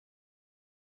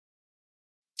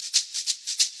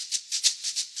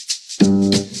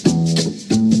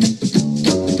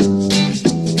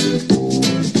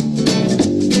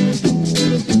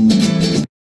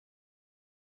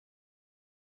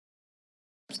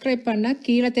Subscribe பண்ண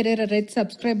கீழே தெரியுற ரெட்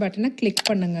சப்ஸ்கிரைப் பட்டனை கிளிக்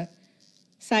பண்ணுங்கள்.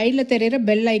 சைடில் தெரியுற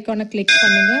பெல் ஐக்கானை கிளிக்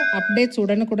பண்ணுங்கள். அப்டேட்ஸ்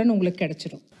உடனுக்குடன் உங்களுக்கு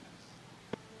கிடைச்சிடும்.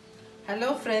 ஹலோ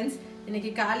ஃப்ரெண்ட்ஸ்,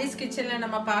 இன்னைக்கு காலிஸ் கிச்சனில்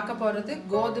நம்ம பார்க்க போகிறது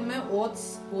கோதுமை ஓட்ஸ்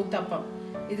ஊத்தப்பம்.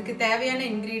 இதுக்கு தேவையான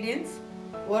இன்க்ரீடியன்ட்ஸ்: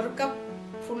 1 கப்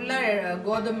ஃபுல்லாக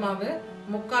கோதுமை மாவு,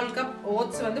 3/4 கப்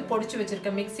ஓட்ஸ் பொடிச்சு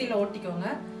வச்சுருக்கேன், மிக்சியில்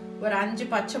ஓட்டிக்கோங்க. ஒரு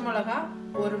 5 பச்சை மிளகா,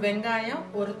 ஒரு வெங்காயம்,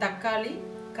 ஒரு தக்காளி,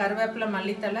 கருவேப்பிலை,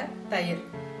 மல்லித்தலை, தயிர்.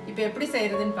 இப்போ எப்படி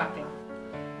செய்யறதுன்னு பார்க்கலாம்.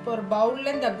 இப்போ ஒரு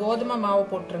பவுலில் இந்த கோதுமை மாவு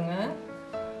போட்டுருங்க.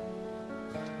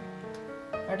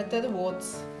 அடுத்தது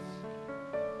ஓட்ஸ்,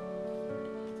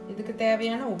 இதுக்கு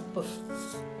தேவையான உப்பு,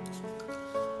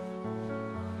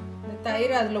 இந்த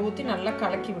தயிர் அதில் ஊற்றி நல்லா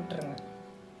கலக்கி விட்டுருங்க.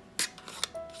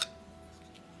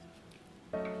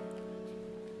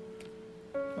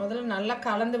 முதல்ல நல்லா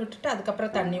கலந்து விட்டுட்டு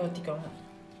அதுக்கப்புறம் தண்ணி ஊற்றிக்கோங்க.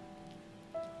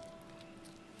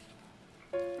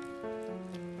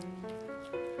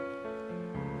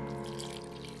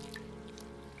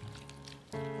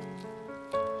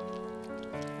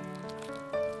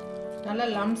 நல்லா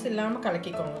லம்ஸ் இல்லாமல்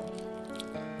கலக்கிக்கோங்க.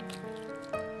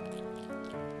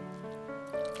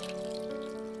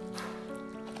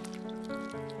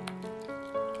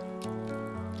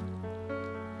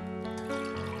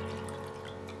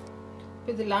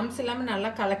 இது லம்ஸ் இல்லாமல் நல்லா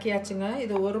கலக்கியாச்சுங்க.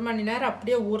 இது 1 மணி நேரம்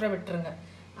அப்படியே ஊற விட்டுருங்க.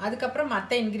 அதுக்கப்புறம்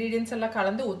மற்ற இன்க்ரீடியன்ஸ் எல்லாம்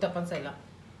கலந்து ஊத்தப்பம் செய்யலாம்.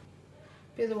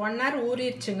 இப்போ இது 1 hour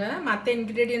ஊறிடுச்சுங்க. மற்ற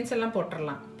இன்க்ரீடியன்ஸ் எல்லாம்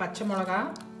போட்டுடலாம். பச்சை மிளகா,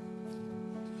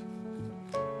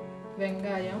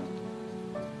 வெங்காயம்,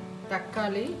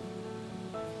 தக்காளி,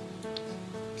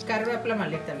 கருவேப்பிலை,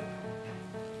 மல்லித்தலை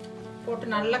போட்டு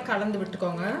நல்லா கலந்து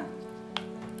விட்டுக்கோங்க.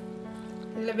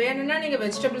 இதில் வேணும்னா நீங்கள்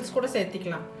வெஜிடபிள்ஸ் கூட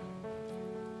சேர்த்திக்கலாம்.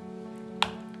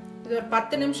 இது ஒரு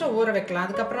 10 நிமிஷம் ஊற வைக்கலாம்.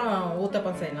 அதுக்கப்புறம்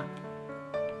ஊத்தப்பம் செய்யலாம்.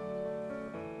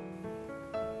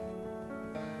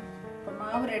 இப்போ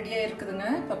மாவு ரெடியாக இருக்குதுங்க.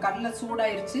 இப்போ கடலை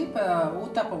சூடாயிருச்சு. இப்போ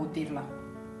ஊத்தப்பம் ஊற்றிடலாம்.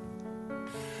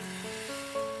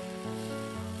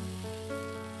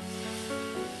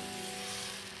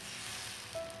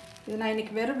 இது நான்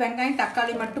இன்னைக்கு வெறும் வெங்காயம்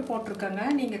தக்காளி மட்டும் போட்டிருக்கேங்க.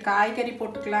 நீங்கள் காய்கறி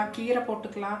போட்டுக்கலாம், கீரை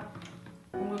போட்டுக்கலாம்,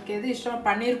 உங்களுக்கு எது இஷ்டம்,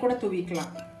 பன்னீர் கூட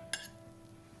தூவிக்கலாம்.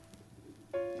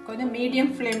 கொஞ்சம்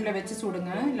மீடியம் ஃப்ளேமில் வச்சு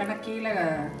சுடுங்க, இல்லைன்னா கீழே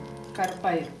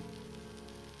கருப்பாயிரும்.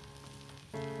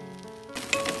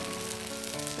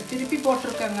 திருப்பி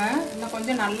போட்டிருக்கேங்க. இன்னும்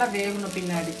கொஞ்சம் நல்லா வேகணும்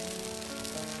பின்னாடி.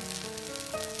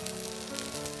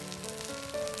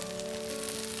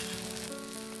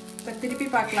 இப்போ திருப்பி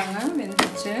பார்க்கலாங்க,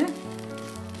 வெந்துச்சு.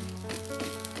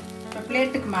 இப்போ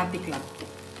பிளேட்டுக்கு மாற்றிக்கலாம்.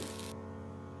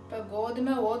 இப்போ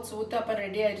கோதுமை ஓட்ஸ் ஊத்தப்பம்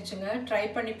ரெடி ஆயிடுச்சுங்க. ட்ரை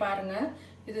பண்ணி பாருங்கள்.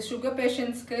 இது சுகர்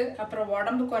பேஷண்ட்ஸ்க்கு, அப்புறம்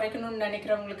உடம்பு குறைக்கணும்னு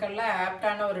நினைக்கிறவங்களுக்கெல்லாம்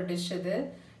ஆப்டான ஒரு டிஷ் இது.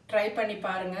 ட்ரை பண்ணி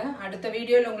பாருங்கள். அடுத்த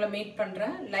வீடியோவில் உங்களை மீட்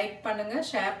பண்ணுறேன். லைக் பண்ணுங்கள்,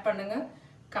 ஷேர் பண்ணுங்கள்,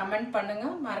 கமெண்ட்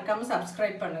பண்ணுங்கள், மறக்காமல்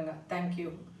சப்ஸ்கிரைப் பண்ணுங்கள்.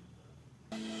 தேங்க்யூ.